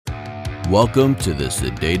Welcome to the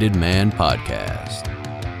Sedated Man Podcast.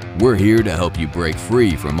 We're here to help you break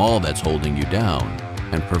free from all that's holding you down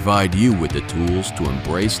and provide you with the tools to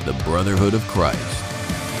embrace the brotherhood of Christ.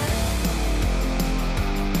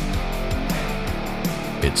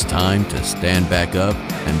 It's time to stand back up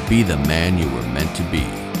and be the man you were meant to be.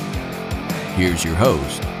 Here's your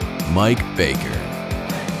host, Mike Baker.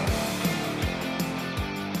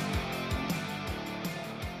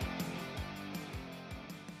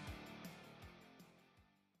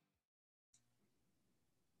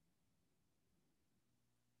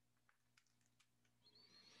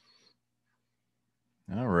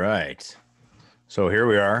 All right. So here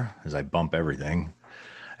we are as I bump everything.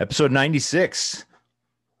 Episode 96.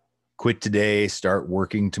 Quit today, start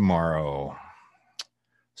working tomorrow.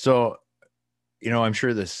 So, I'm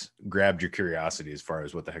sure this grabbed your curiosity as far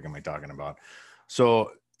as what the heck am I talking about?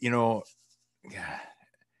 So,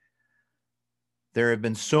 there have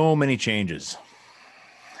been so many changes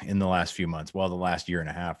in the last few months. Well, the last year and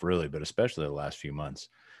a half, really, but especially the last few months.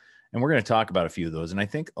 And we're going to talk about a few of those. And I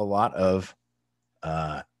think a lot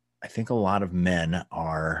of men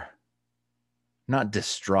are not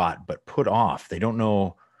distraught, but put off. They don't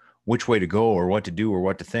know which way to go or what to do or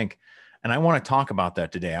what to think. And I want to talk about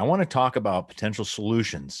that today. I want to talk about potential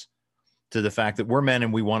solutions to the fact that we're men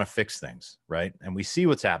and we want to fix things, right? And we see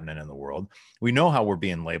what's happening in the world. We know how we're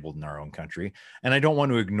being labeled in our own country. And I don't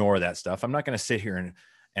want to ignore that stuff. I'm not going to sit here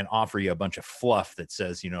and offer you a bunch of fluff that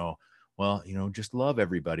says, just love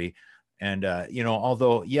everybody. And,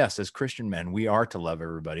 although, yes, as Christian men, we are to love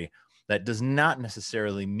everybody, that does not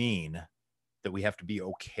necessarily mean that we have to be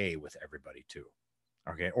okay with everybody too,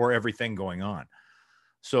 okay, or everything going on.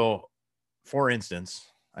 So, for instance,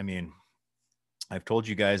 I've told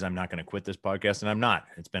you guys I'm not going to quit this podcast, and I'm not.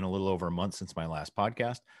 It's been a little over a month since my last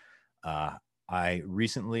podcast. I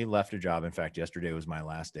recently left a job. In fact, yesterday was my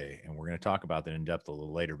last day, and we're going to talk about that in depth a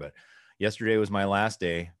little later. But yesterday was my last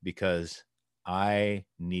day because I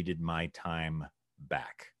needed my time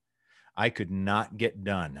back. I could not get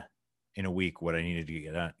done in a week what I needed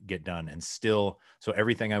to get done. And still, so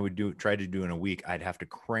everything I would try to do in a week, I'd have to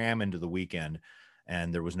cram into the weekend,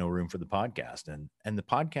 and there was no room for the podcast. And the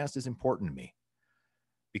podcast is important to me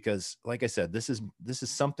because, like I said, this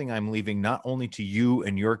is something I'm leaving not only to you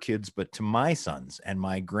and your kids, but to my sons and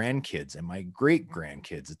my grandkids and my great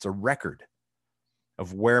grandkids. It's a record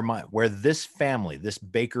of where this family, this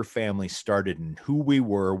Baker family started and who we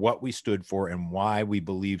were, what we stood for, and why we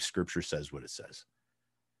believe Scripture says what it says.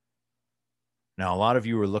 Now, a lot of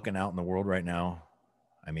you are looking out in the world right now.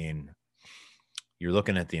 You're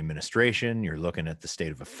looking at the administration, you're looking at the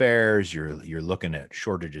state of affairs, you're looking at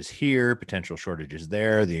shortages here, potential shortages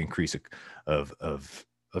there, the increase of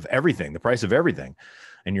everything, the price of everything.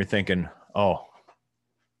 And you're thinking, oh,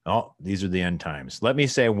 these are the end times. Let me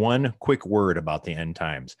say one quick word about the end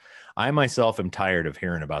times. I myself am tired of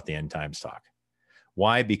hearing about the end times talk.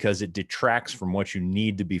 Why? Because it detracts from what you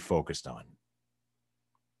need to be focused on.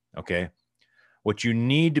 Okay? What you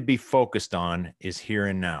need to be focused on is here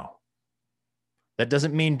and now. That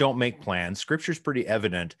doesn't mean don't make plans. Scripture's pretty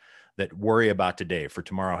evident that worry about today, for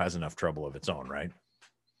tomorrow has enough trouble of its own, right?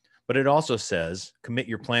 But it also says, commit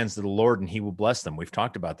your plans to the Lord and he will bless them. We've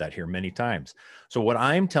talked about that here many times. So what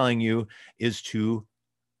I'm telling you is to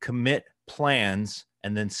commit plans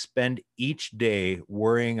and then spend each day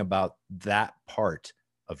worrying about that part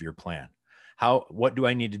of your plan. What do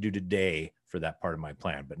I need to do today for that part of my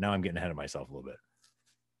plan? But now I'm getting ahead of myself a little bit.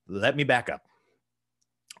 Let me back up.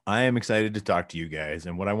 I am excited to talk to you guys.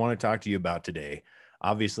 And what I want to talk to you about today,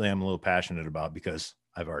 obviously I'm a little passionate about because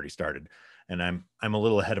I've already started. And I'm a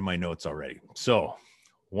little ahead of my notes already. So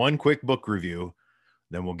one quick book review,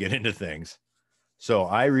 then we'll get into things. So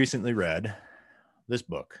I recently read this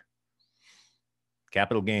book,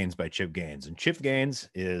 Capital Gains by Chip Gaines. And Chip Gaines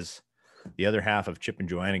is the other half of Chip and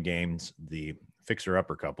Joanna Gaines, the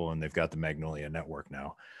fixer-upper couple, and they've got the Magnolia Network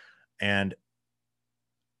now. And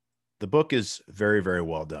the book is very, very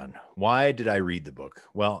well done. Why did I read the book?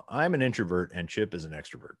 Well, I'm an introvert and Chip is an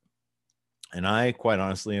extrovert. And I, quite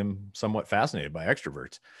honestly, am somewhat fascinated by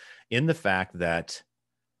extroverts in the fact that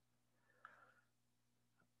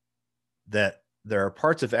there are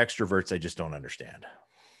parts of extroverts I just don't understand.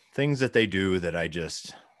 Things that they do that I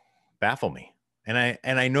just baffle me. And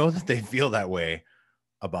I know that they feel that way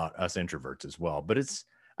about us introverts as well. But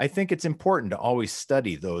I think it's important to always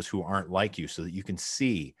study those who aren't like you so that you can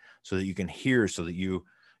see, so that you can hear, so that you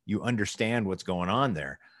understand what's going on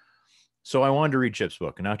there. So I wanted to read Chip's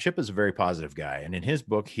book. Now, Chip is a very positive guy. And in his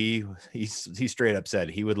book, he straight up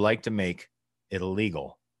said he would like to make it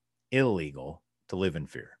illegal to live in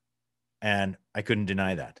fear. And I couldn't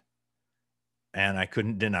deny that. And I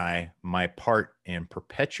couldn't deny my part in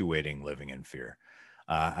perpetuating living in fear.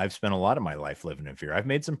 I've spent a lot of my life living in fear. I've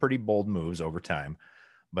made some pretty bold moves over time,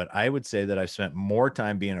 but I would say that I've spent more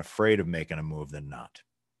time being afraid of making a move than not.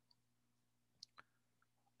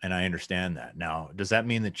 And I understand that. Now, does that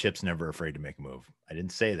mean that Chip's never afraid to make a move? I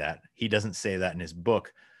didn't say that. He doesn't say that in his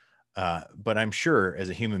book. But I'm sure as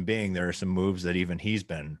a human being, there are some moves that even he's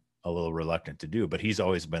been a little reluctant to do, but he's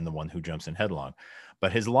always been the one who jumps in headlong.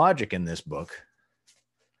 But his logic in this book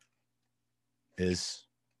is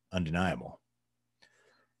undeniable.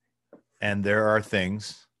 And there are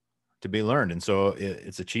things to be learned. And so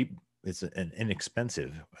it's an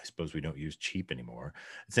inexpensive, I suppose we don't use cheap anymore.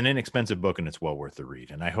 It's an inexpensive book and it's well worth the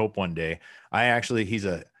read. And I hope one day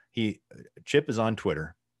Chip is on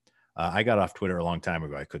Twitter. I got off Twitter a long time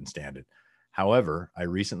ago. I couldn't stand it. However, I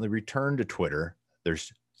recently returned to Twitter.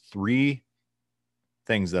 There's 3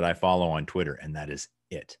 things that I follow on Twitter, and that is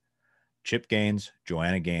it. Chip Gaines,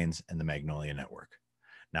 Joanna Gaines, and the Magnolia Network.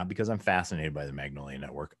 Not because I'm fascinated by the Magnolia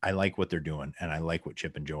Network. I like what they're doing, and I like what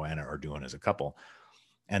Chip and Joanna are doing as a couple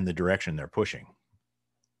and the direction they're pushing.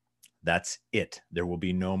 That's it. There will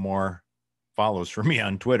be no more follows for me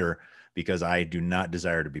on Twitter because I do not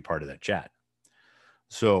desire to be part of that chat.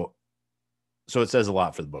 So it says a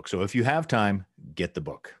lot for the book. So if you have time, get the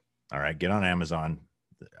book. All right. Get on Amazon.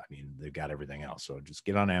 I mean, they've got everything else. So just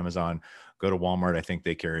get on Amazon, go to Walmart. I think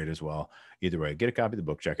they carry it as well. Either way, get a copy of the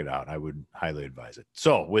book, check it out. I would highly advise it.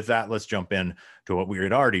 So with that, let's jump in to what we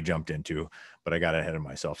had already jumped into, but I got ahead of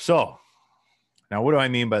myself. So now what do I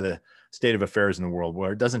mean by the state of affairs in the world?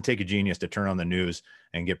 Well, it doesn't take a genius to turn on the news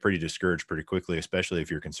and get pretty discouraged pretty quickly, especially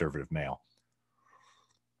if you're a conservative male.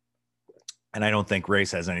 And I don't think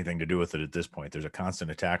race has anything to do with it at this point. There's a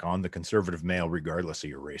constant attack on the conservative male, regardless of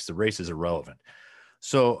your race. The race is irrelevant.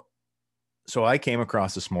 So I came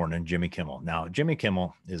across this morning Jimmy Kimmel. Now, Jimmy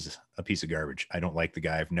Kimmel is a piece of garbage. I don't like the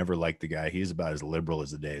guy. I've never liked the guy. He's about as liberal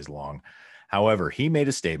as the day is long. However, he made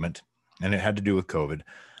a statement, and it had to do with COVID,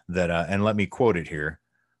 that, and let me quote it here.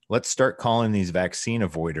 Let's start calling these vaccine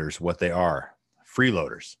avoiders what they are,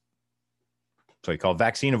 freeloaders. So he called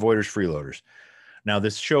vaccine avoiders freeloaders. Now,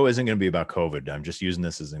 this show isn't going to be about COVID. I'm just using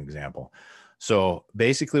this as an example. So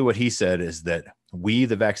basically what he said is that we,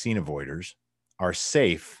 the vaccine avoiders, are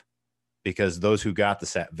safe because those who got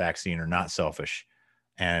the vaccine are not selfish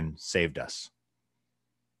and saved us.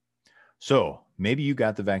 So maybe you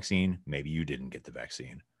got the vaccine, maybe you didn't get the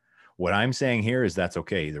vaccine. What I'm saying here is that's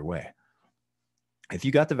okay either way. If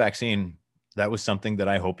you got the vaccine, that was something that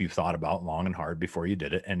I hope you thought about long and hard before you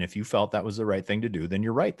did it. And if you felt that was the right thing to do, then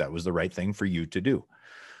you're right. That was the right thing for you to do.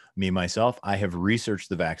 Me, myself, I have researched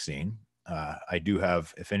the vaccine. I do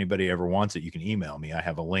have, if anybody ever wants it, you can email me. I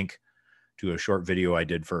have a link to a short video I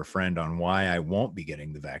did for a friend on why I won't be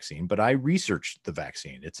getting the vaccine, but I researched the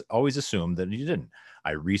vaccine. It's always assumed that you didn't.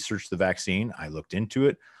 I researched the vaccine. I looked into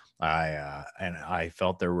it. And I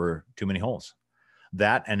felt there were too many holes.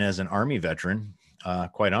 That, and as an Army veteran,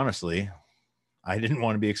 quite honestly, I didn't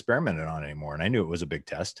want to be experimented on anymore. And I knew it was a big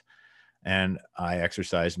test. And I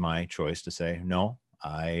exercised my choice to say, no,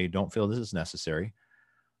 I don't feel this is necessary.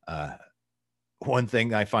 One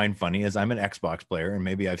thing I find funny is I'm an Xbox player, and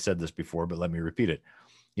maybe I've said this before, but let me repeat it.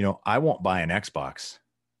 You know, I won't buy an Xbox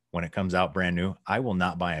when it comes out brand new. I will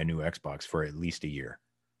not buy a new Xbox for at least a year.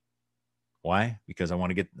 Why? Because I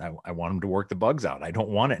want them to work the bugs out. I don't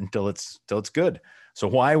want it until it's good. So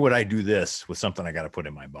why would I do this with something I got to put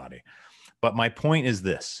in my body? But my point is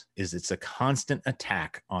this, is it's a constant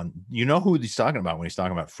attack on, you know who he's talking about when he's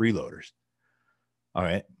talking about freeloaders. All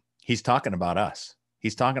right. He's talking about us.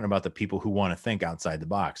 He's talking about the people who want to think outside the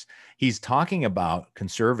box. He's talking about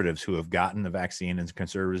conservatives who have gotten the vaccine and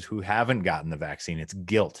conservatives who haven't gotten the vaccine. It's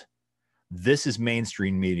guilt. This is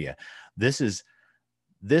mainstream media. This is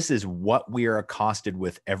what we are accosted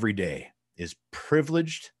with every day, is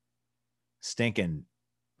privileged, stinking,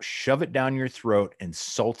 shove it down your throat,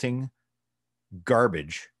 insulting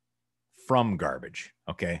garbage from garbage.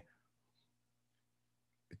 Okay.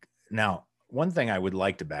 Now, one thing I would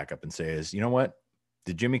like to back up and say is, you know what?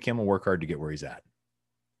 Did Jimmy Kimmel work hard to get where he's at?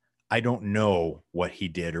 I don't know what he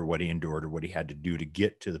did or what he endured or what he had to do to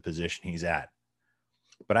get to the position he's at.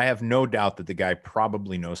 But I have no doubt that the guy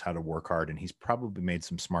probably knows how to work hard, and he's probably made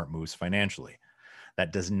some smart moves financially.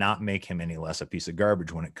 That does not make him any less a piece of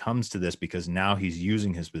garbage when it comes to this, because now he's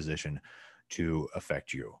using his position to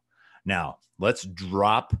affect you. Now, let's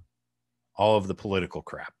drop all of the political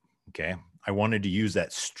crap, okay? I wanted to use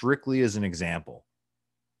that strictly as an example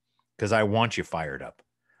because I want you fired up.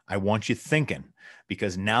 I want you thinking,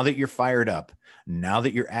 because now that you're fired up, now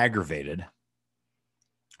that you're aggravated,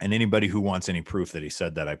 And anybody who wants any proof that he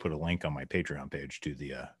said that, I put a link on my Patreon page to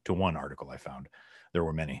the to one article I found. There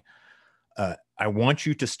were many. I want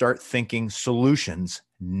you to start thinking solutions,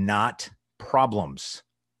 not problems.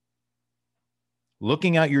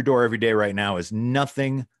 Looking out your door every day right now is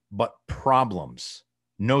nothing but problems,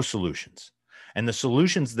 no solutions. And the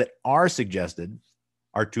solutions that are suggested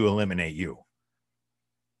are to eliminate you.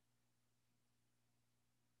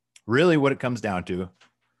 Really, what it comes down to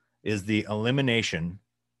is the elimination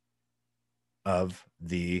of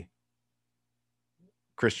the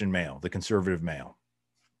Christian male, the conservative male.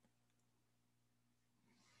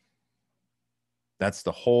 That's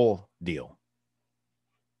the whole deal.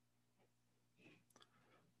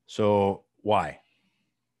 So why?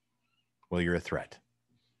 Well, you're a threat.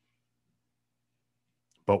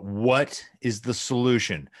 But what is the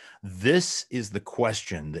solution? This is the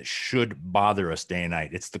question that should bother us day and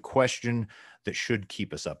night. It's the question that should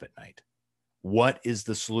keep us up at night. What is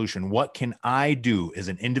the solution? What can I do as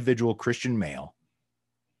an individual Christian male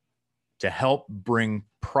to help bring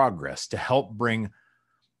progress, to help bring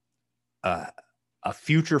a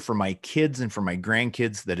future for my kids and for my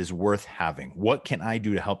grandkids that is worth having? What can I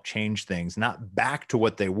do to help change things, not back to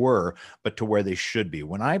what they were, but to where they should be?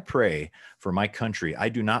 When I pray for my country, I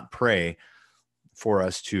do not pray for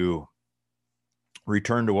us to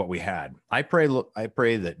return to what we had. I pray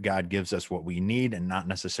that God gives us what we need and not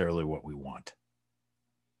necessarily what we want.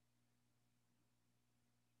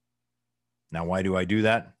 Now, why do I do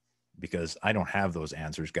that? Because I don't have those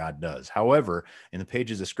answers. God does. However, in the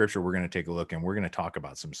pages of scripture, we're going to take a look and we're going to talk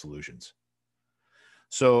about some solutions.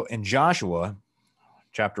 So in Joshua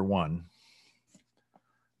chapter 1,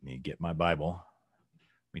 let me get my Bible.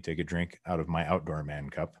 Let me take a drink out of my outdoor man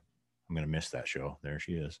cup. I'm going to miss that show. There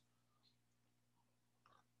she is.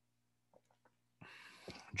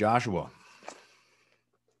 Joshua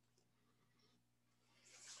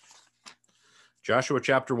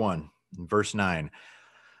chapter 1, verse 9.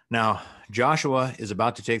 Now, Joshua is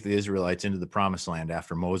about to take the Israelites into the promised land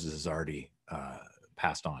after Moses has already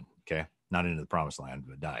passed on, okay? Not into the promised land,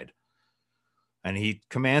 but died. And he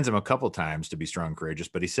commands him a couple times to be strong and courageous,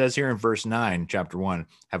 but he says here in verse 9, chapter 1,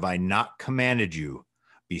 have I not commanded you,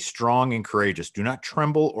 be strong and courageous. Do not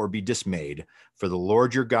tremble or be dismayed, for the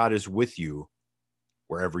Lord your God is with you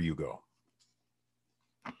wherever you go.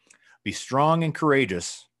 Be strong and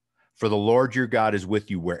courageous, for the Lord your God is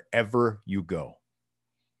with you wherever you go.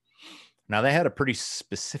 Now, they had a pretty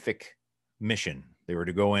specific mission. They were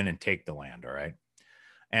to go in and take the land, all right?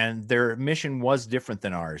 And their mission was different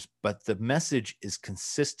than ours, but the message is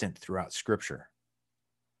consistent throughout Scripture.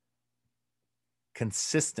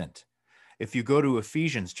 Consistent. If you go to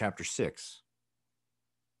Ephesians chapter 6.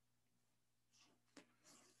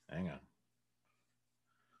 Hang on.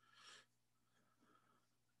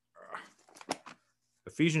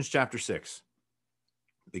 Ephesians chapter 6,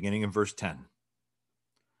 beginning in verse 10.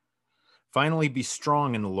 Finally, be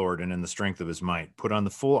strong in the Lord and in the strength of his might. Put on the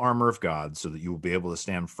full armor of God so that you will be able to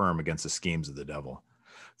stand firm against the schemes of the devil.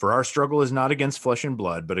 For our struggle is not against flesh and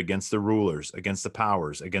blood, but against the rulers, against the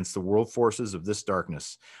powers, against the world forces of this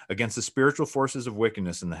darkness, against the spiritual forces of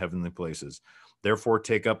wickedness in the heavenly places. Therefore,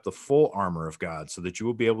 take up the full armor of God so that you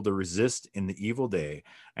will be able to resist in the evil day,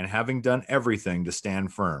 and having done everything, to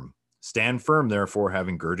stand firm. Stand firm, therefore,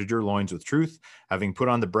 having girded your loins with truth, having put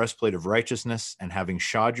on the breastplate of righteousness, and having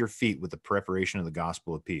shod your feet with the preparation of the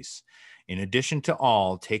gospel of peace. In addition to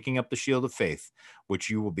all, taking up the shield of faith, which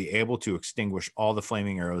you will be able to extinguish all the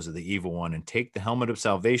flaming arrows of the evil one, and take the helmet of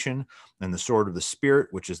salvation and the sword of the Spirit,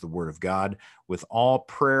 which is the word of God. With all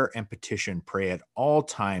prayer and petition, pray at all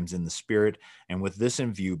times in the Spirit, and with this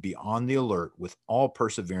in view, be on the alert with all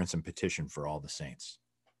perseverance and petition for all the saints.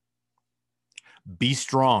 Be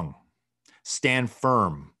strong. Stand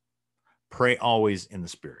firm. Pray always in the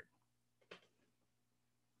Spirit.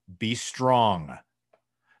 Be strong.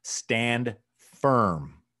 Stand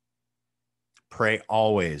firm. Pray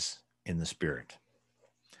always in the Spirit.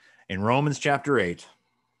 In Romans chapter 8,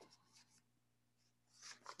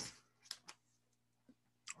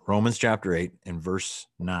 in verse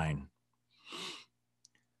 9.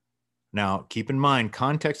 Now, keep in mind,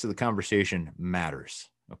 context of the conversation matters.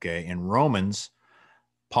 Okay, in Romans,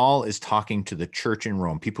 Paul is talking to the church in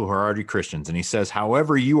Rome, people who are already Christians, and he says,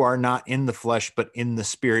 however, you are not in the flesh, but in the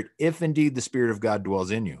Spirit, if indeed the Spirit of God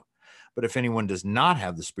dwells in you. But if anyone does not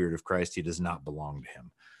have the Spirit of Christ, he does not belong to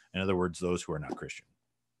him. In other words, those who are not Christian.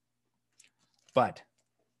 But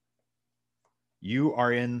you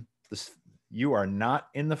are not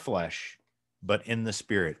in the flesh, but in the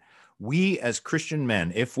Spirit. We as Christian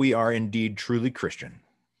men, if we are indeed truly Christian,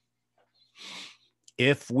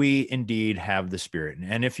 if we indeed have the Spirit.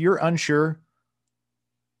 And if you're unsure,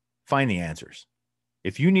 find the answers.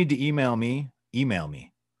 If you need to email me,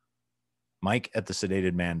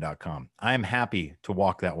 Mike@thesedatedman.com. I'm happy to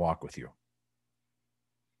walk that walk with you.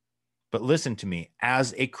 But listen to me,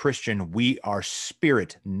 as a Christian, we are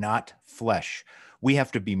spirit, not flesh. We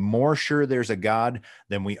have to be more sure there's a God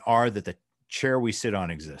than we are that the chair we sit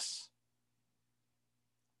on exists.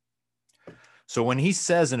 So when he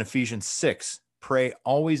says in Ephesians 6, pray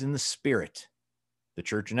always in the Spirit, the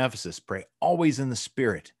church in Ephesus, pray always in the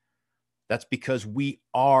Spirit. That's because we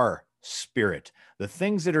are spirit. The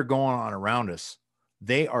things that are going on around us,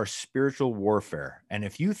 they are spiritual warfare. And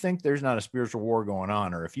if you think there's not a spiritual war going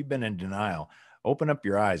on, or if you've been in denial, open up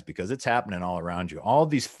your eyes, because it's happening all around you. All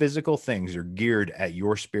these physical things are geared at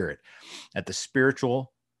your spirit, at the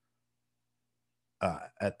spiritual,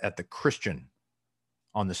 at the Christian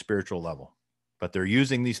on the spiritual level. But they're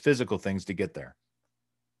using these physical things to get there.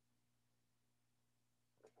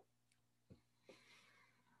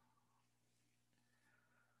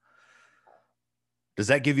 Does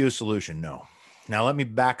that give you a solution? No. Now let me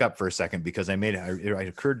back up for a second, because it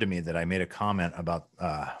occurred to me that I made a comment about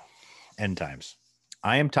end times.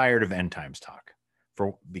 I am tired of end times talk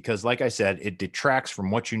because like I said, it detracts from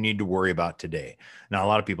what you need to worry about today. Now, a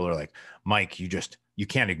lot of people are like, Mike, you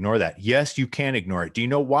can't ignore that. Yes, you can ignore it. Do you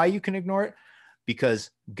know why you can ignore it? Because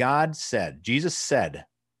Jesus said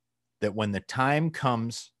that when the time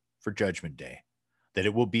comes for judgment day, that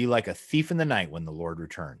it will be like a thief in the night when the Lord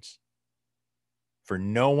returns. For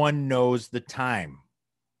no one knows the time.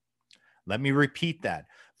 Let me repeat that.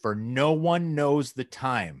 For no one knows the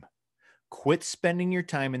time. Quit spending your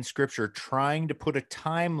time in Scripture trying to put a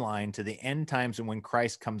timeline to the end times and when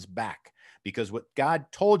Christ comes back. Because what God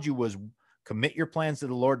told you was commit your plans to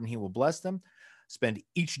the Lord and he will bless them. Spend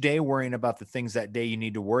each day worrying about the things that day you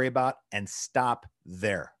need to worry about, and stop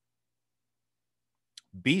there.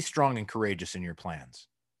 Be strong and courageous in your plans.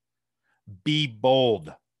 Be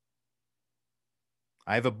bold.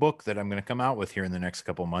 I have a book that I'm going to come out with here in the next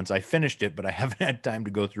couple of months. I finished it, but I haven't had time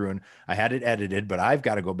to go through, and I had it edited, but I've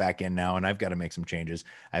got to go back in now and I've got to make some changes.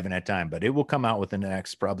 I haven't had time, but it will come out within the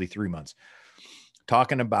next probably 3 months.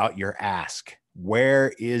 Talking about your ask.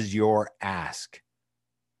 Where is your ask?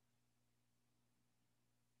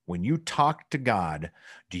 When you talk to God,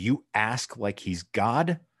 do you ask like he's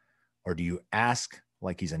God, or do you ask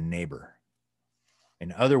like he's a neighbor?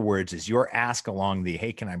 In other words, is your ask along the,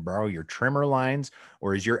 hey, can I borrow your trimmer lines?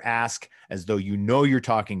 Or is your ask as though you know you're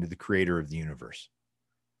talking to the creator of the universe?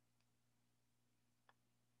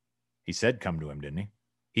 He said, come to him, didn't he?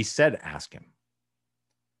 He said, ask him.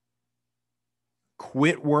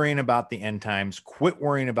 Quit worrying about the end times. Quit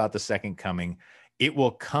worrying about the second coming. It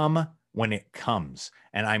will come when it comes.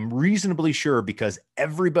 And I'm reasonably sure, because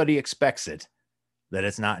everybody expects it, that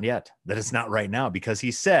it's not yet, that it's not right now, because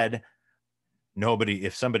he said,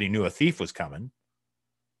 if somebody knew a thief was coming,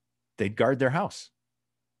 they'd guard their house.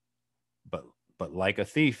 But like a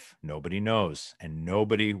thief, nobody knows, and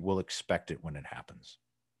nobody will expect it when it happens.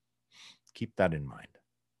 Keep that in mind.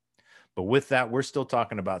 But with that, we're still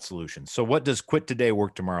talking about solutions. So what does quit today,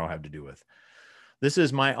 work tomorrow have to do with? This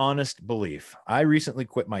is my honest belief. I recently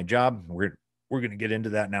quit my job. We're going to get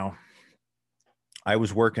into that now. I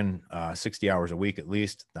was working 60 hours a week at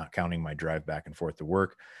least, not counting my drive back and forth to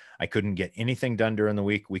work. I couldn't get anything done during the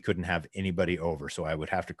week. We couldn't have anybody over. So I would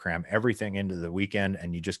have to cram everything into the weekend,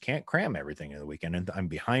 and you just can't cram everything in the weekend. And I'm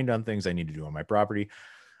behind on things I need to do on my property.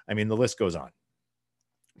 I mean, the list goes on.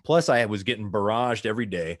 Plus, I was getting barraged every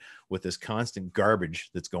day with this constant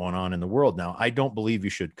garbage that's going on in the world. Now, I don't believe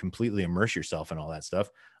you should completely immerse yourself in all that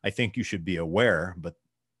stuff. I think you should be aware, but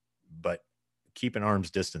keep an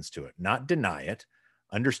arm's distance to it, not deny it.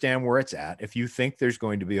 Understand where it's at. If you think there's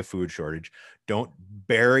going to be a food shortage, don't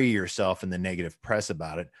bury yourself in the negative press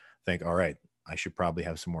about it. Think, all right, I should probably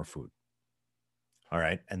have some more food. All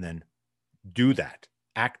right. And then do that.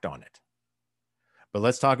 Act on it. But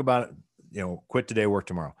let's talk about, quit today, work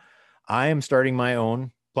tomorrow. I am starting my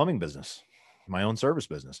own plumbing business, my own service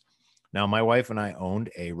business. Now, my wife and I owned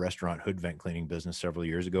a restaurant hood vent cleaning business several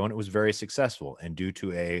years ago, and it was very successful. And due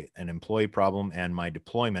to an employee problem and my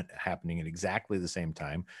deployment happening at exactly the same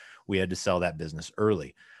time, we had to sell that business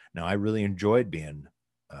early. Now, I really enjoyed being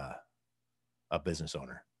a business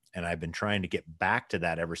owner, and I've been trying to get back to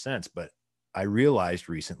that ever since. But I realized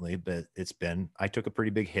recently that I took a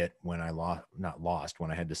pretty big hit when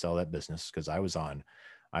when I had to sell that business, because I was on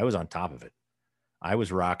top of it. I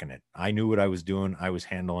was rocking it. I knew what I was doing. I was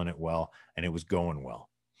handling it well, and it was going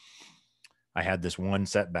well. I had this one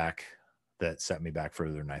setback that set me back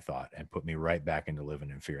further than I thought and put me right back into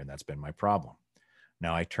living in fear. And that's been my problem.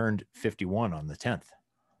 Now, I turned 51 on the 10th.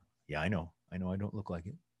 Yeah, I know I don't look like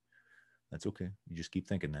it. That's okay. You just keep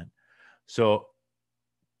thinking that. So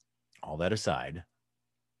all that aside,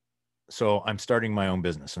 so I'm starting my own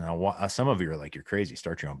business. And some of you are like, you're crazy.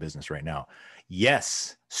 Start your own business right now.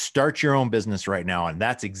 Yes, start your own business right now. And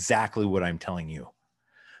that's exactly what I'm telling you.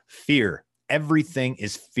 Fear. Everything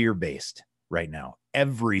is fear-based right now.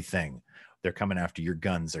 Everything. They're coming after your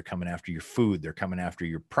guns. They're coming after your food. They're coming after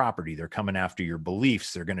your property. They're coming after your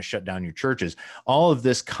beliefs. They're going to shut down your churches. All of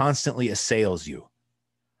this constantly assails you.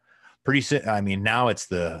 Pretty soon, I mean, now it's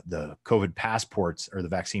the COVID passports or the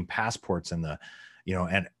vaccine passports and the, you know,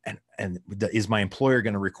 is my employer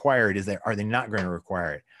going to require it? Are they not going to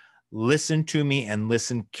require it? Listen to me and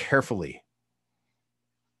listen carefully.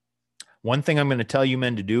 One thing I'm going to tell you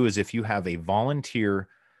men to do is if you have a volunteer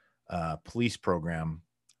police program,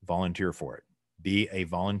 volunteer for it. Be a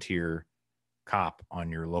volunteer cop on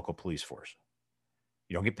your local police force.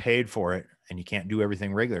 You don't get paid for it, and you can't do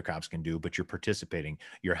everything regular cops can do, but you're participating.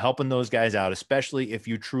 You're helping those guys out, especially if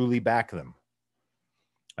you truly back them.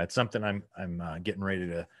 That's something I'm getting ready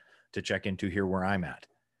to check into here where I'm at.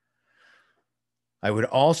 I would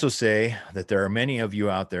also say that there are many of you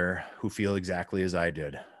out there who feel exactly as I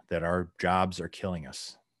did, that our jobs are killing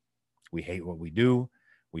us. We hate what we do.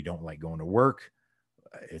 We don't like going to work.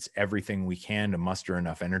 It's everything we can to muster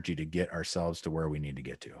enough energy to get ourselves to where we need to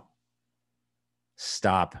get to.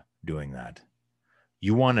 Stop doing that.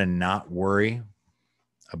 You want to not worry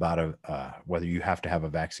about whether you have to have a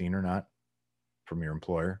vaccine or not from your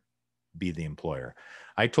employer. Be the employer.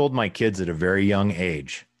 I told my kids at a very young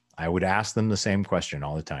age, I would ask them the same question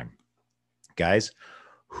all the time. Guys,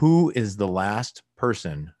 who is the last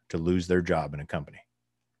person to lose their job in a company?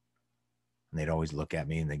 And they'd always look at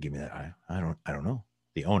me and they give me that. I don't know.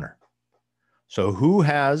 The owner. So who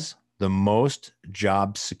has the most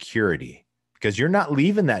job security? Because you're not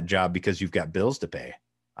leaving that job because you've got bills to pay.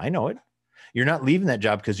 I know it. You're not leaving that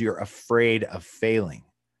job because you're afraid of failing.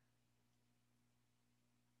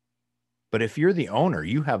 But if you're the owner,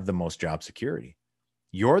 you have the most job security.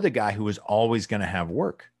 You're the guy who is always going to have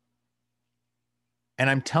work. And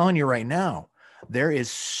I'm telling you right now, there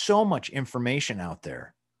is so much information out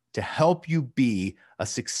there to help you be a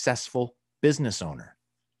successful business owner.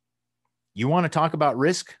 You want to talk about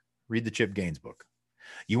risk? Read the Chip Gaines book.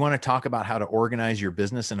 You want to talk about how to organize your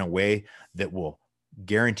business in a way that will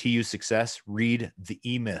guarantee you success? Read The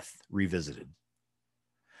E-Myth Revisited.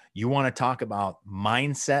 You want to talk about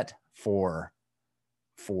mindset for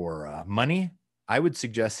money? I would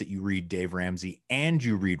suggest that you read Dave Ramsey and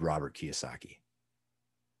you read Robert Kiyosaki.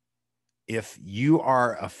 If you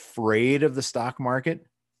are afraid of the stock market,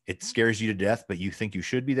 it scares you to death, but you think you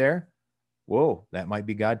should be there, whoa, that might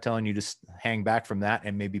be God telling you to hang back from that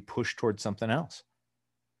and maybe push towards something else.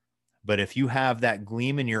 But if you have that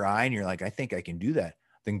gleam in your eye and you're like, I think I can do that,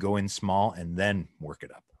 then go in small and then work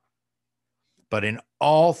it up. But in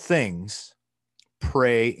all things,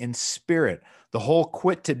 pray in spirit. The whole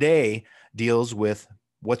quit today deals with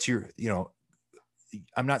what's your,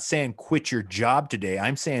 I'm not saying quit your job today.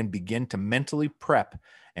 I'm saying begin to mentally prep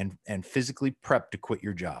and physically prep to quit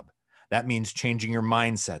your job. That means changing your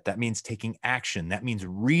mindset. That means taking action. That means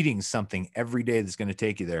reading something every day that's going to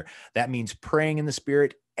take you there. That means praying in the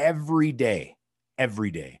spirit every day,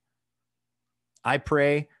 every day. I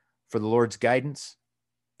pray for the Lord's guidance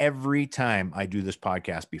every time I do this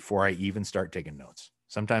podcast before I even start taking notes.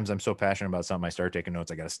 Sometimes I'm so passionate about something, I start taking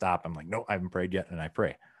notes. I got to stop. I'm like, no, I haven't prayed yet. And I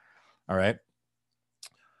pray. All right.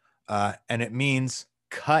 And it means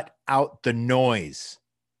cut out the noise.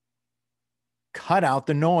 Cut out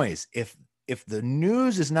the noise. If the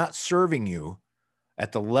news is not serving you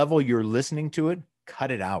at the level you're listening to it, cut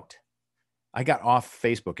it out. I got off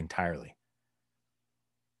Facebook entirely.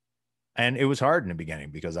 And it was hard in the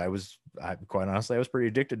beginning because quite honestly, I was pretty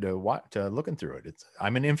addicted to looking through it.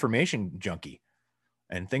 I'm an information junkie,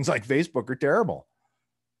 and things like Facebook are terrible.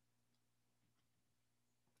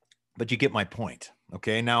 But you get my point.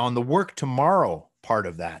 Okay. Now on the work tomorrow part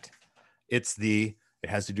of that, it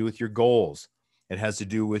has to do with your goals. It has to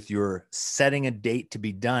do with your setting a date to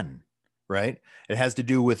be done, right? It has to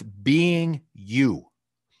do with being you,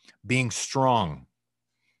 being strong,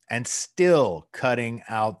 and still cutting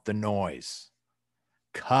out the noise.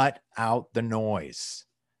 Cut out the noise.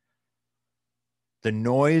 The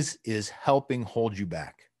noise is helping hold you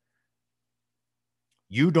back.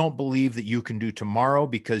 You don't believe that you can do tomorrow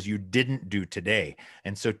because you didn't do today.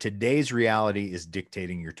 And so today's reality is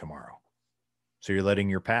dictating your tomorrow. So you're letting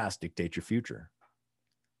your past dictate your future.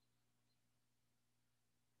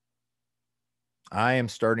 I am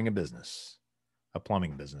starting a business, a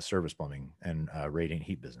plumbing business, service plumbing, and radiant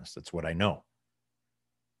heat business. That's what I know.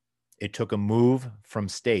 It took a move from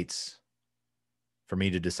states for me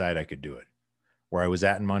to decide I could do it. Where I was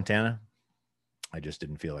at in Montana, I just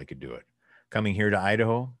didn't feel I could do it. Coming here to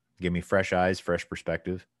Idaho gave me fresh eyes, fresh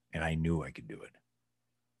perspective, and I knew I could do it.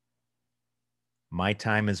 My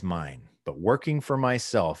time is mine, but working for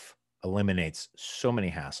myself eliminates so many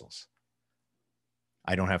hassles.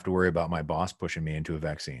 I don't have to worry about my boss pushing me into a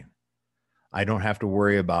vaccine. I don't have to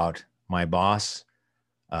worry about my boss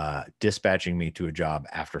dispatching me to a job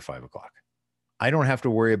after 5 o'clock. I don't have to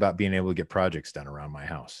worry about being able to get projects done around my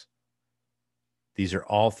house. These are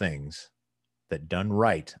all things that, done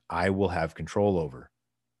right, I will have control over.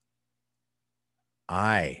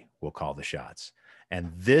 I will call the shots.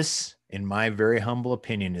 And this, in my very humble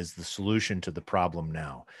opinion, is the solution to the problem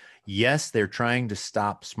now. Yes, they're trying to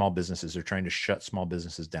stop small businesses. They're trying to shut small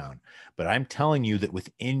businesses down. But I'm telling you that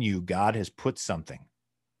within you, God has put something.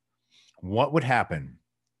 What would happen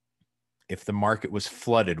if the market was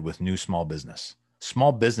flooded with new small business?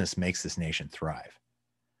 Small business makes this nation thrive.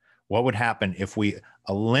 What would happen if we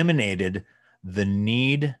eliminated the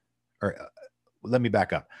need, or let me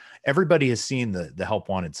back up. Everybody has seen the help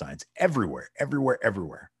wanted signs everywhere, everywhere,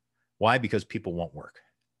 everywhere. Why? Because people won't work,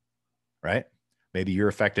 right? Maybe you're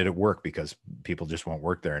affected at work because people just won't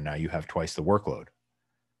work there, and now you have twice the workload.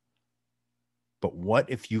 But what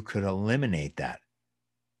if you could eliminate that?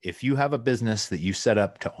 If you have a business that you set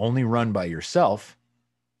up to only run by yourself,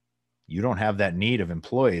 you don't have that need of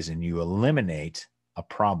employees, and you eliminate a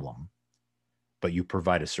problem, but you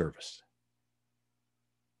provide a service.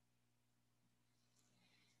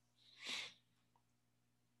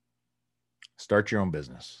 Start your own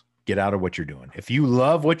business. Get out of what you're doing. If you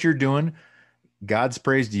love what you're doing, God's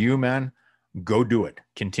praise to you, man. Go do it.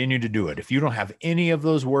 Continue to do it. If you don't have any of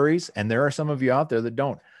those worries, and there are some of you out there that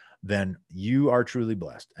don't, then you are truly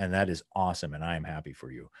blessed. And that is awesome. And I am happy for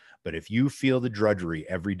you. But if you feel the drudgery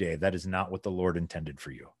every day, that is not what the Lord intended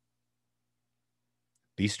for you.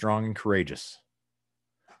 Be strong and courageous.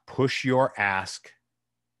 Push your ask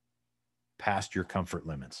past your comfort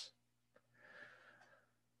limits.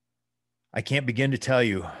 I can't begin to tell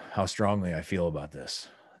you how strongly I feel about this.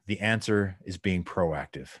 The answer is being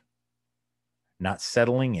proactive, not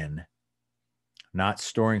settling in, not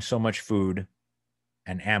storing so much food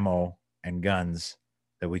and ammo and guns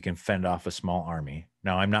that we can fend off a small army.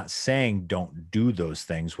 Now, I'm not saying don't do those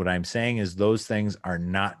things. What I'm saying is those things are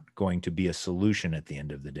not going to be a solution at the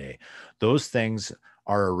end of the day. Those things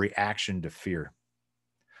are a reaction to fear.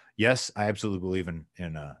 Yes, I absolutely believe in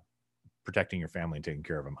protecting your family and taking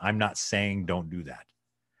care of them. I'm not saying don't do that.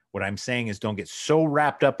 What I'm saying is don't get so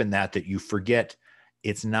wrapped up in that you forget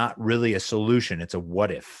it's not really a solution. It's a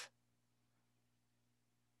what if.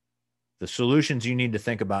 The solutions you need to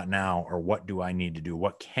think about now are, what do I need to do?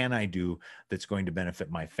 What can I do that's going to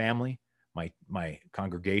benefit my family, my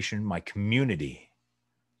congregation, my community?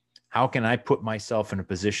 How can I put myself in a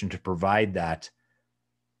position to provide that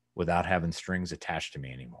without having strings attached to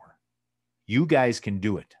me anymore? You guys can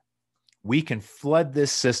do it. We can flood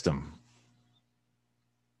this system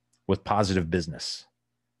with positive business.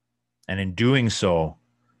 And in doing so,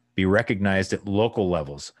 be recognized at local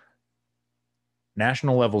levels.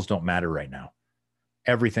 National levels don't matter right now.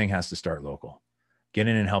 Everything has to start local. Get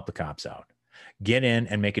in and help the cops out. Get in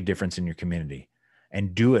and make a difference in your community,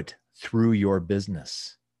 and do it through your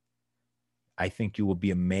business. I think you will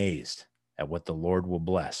be amazed at what the Lord will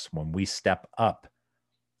bless when we step up,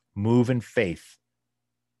 move in faith,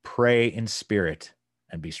 pray in spirit,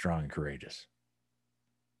 and be strong and courageous.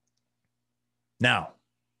 Now,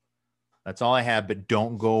 that's all I have, but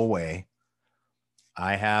don't go away.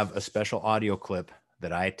 I have a special audio clip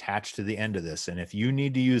that I attach to the end of this. And if you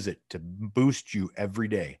need to use it to boost you every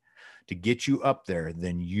day, to get you up there,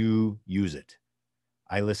 then you use it.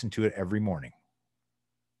 I listen to it every morning.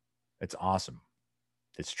 It's awesome.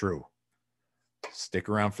 It's true. Stick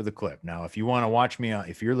around for the clip. Now, if you want to watch me,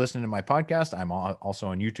 if you're listening to my podcast, I'm also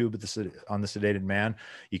on YouTube on The Sedated Man.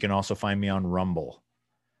 You can also find me on Rumble.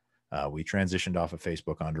 We transitioned off of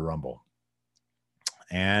Facebook onto Rumble.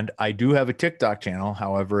 And I do have a TikTok channel.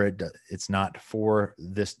 However, it's not for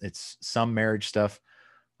this. It's some marriage stuff,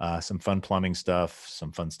 some fun plumbing stuff,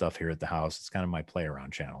 some fun stuff here at the house. It's kind of my play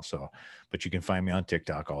around channel. So, but you can find me on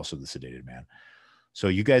TikTok, also The Sedated Man. So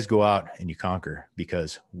you guys go out and you conquer,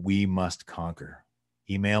 because we must conquer.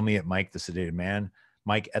 Email me at Mike the Sedated Man,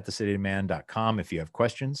 Mike@thesedatedman.com if you have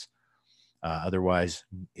questions. Otherwise,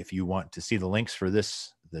 if you want to see the links for the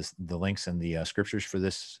links and the scriptures for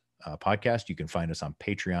this podcast, you can find us on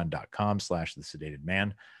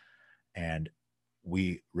patreon.com/thesedatedman. And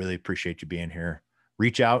we really appreciate you being here.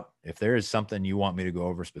 Reach out. If there is something you want me to go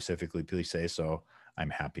over specifically, please say so.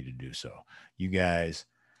 I'm happy to do so. You guys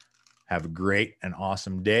have a great and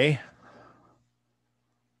awesome day.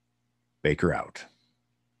 Baker out.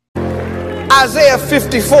 Isaiah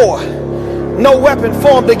 54, no weapon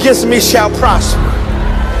formed against me shall prosper.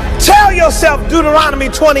 Tell yourself, Deuteronomy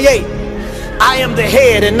 28, I am the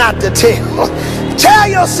head and not the tail. Tell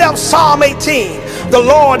yourself, Psalm 18, the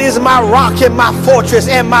Lord is my rock and my fortress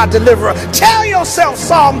and my deliverer. Tell yourself,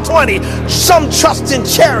 Psalm 20, some trust in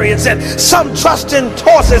chariots and some trust in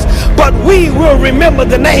horses, but we will remember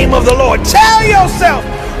the name of the Lord. Tell yourself,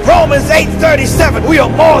 Romans 8:37, we are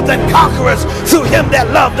more than conquerors through him that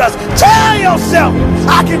loved us. Tell yourself,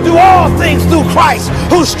 I can do all things through Christ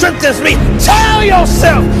who strengthens me. Tell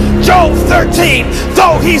yourself, Job 13,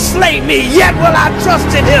 though he slay me, yet will I trust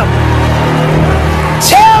in him.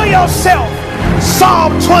 Tell yourself,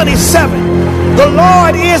 Psalm 27, the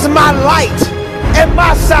Lord is my light and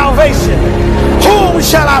my salvation. Whom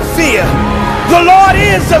shall I fear? The Lord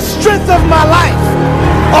is the strength of my life.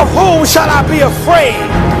 Of whom shall I be afraid?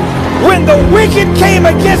 When the wicked came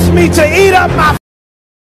against me to eat up my...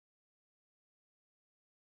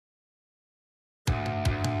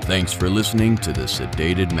 Thanks for listening to The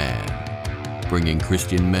Sedated Man, bringing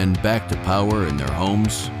Christian men back to power in their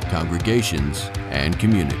homes, congregations, and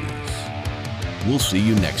communities. We'll see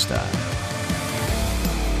you next time.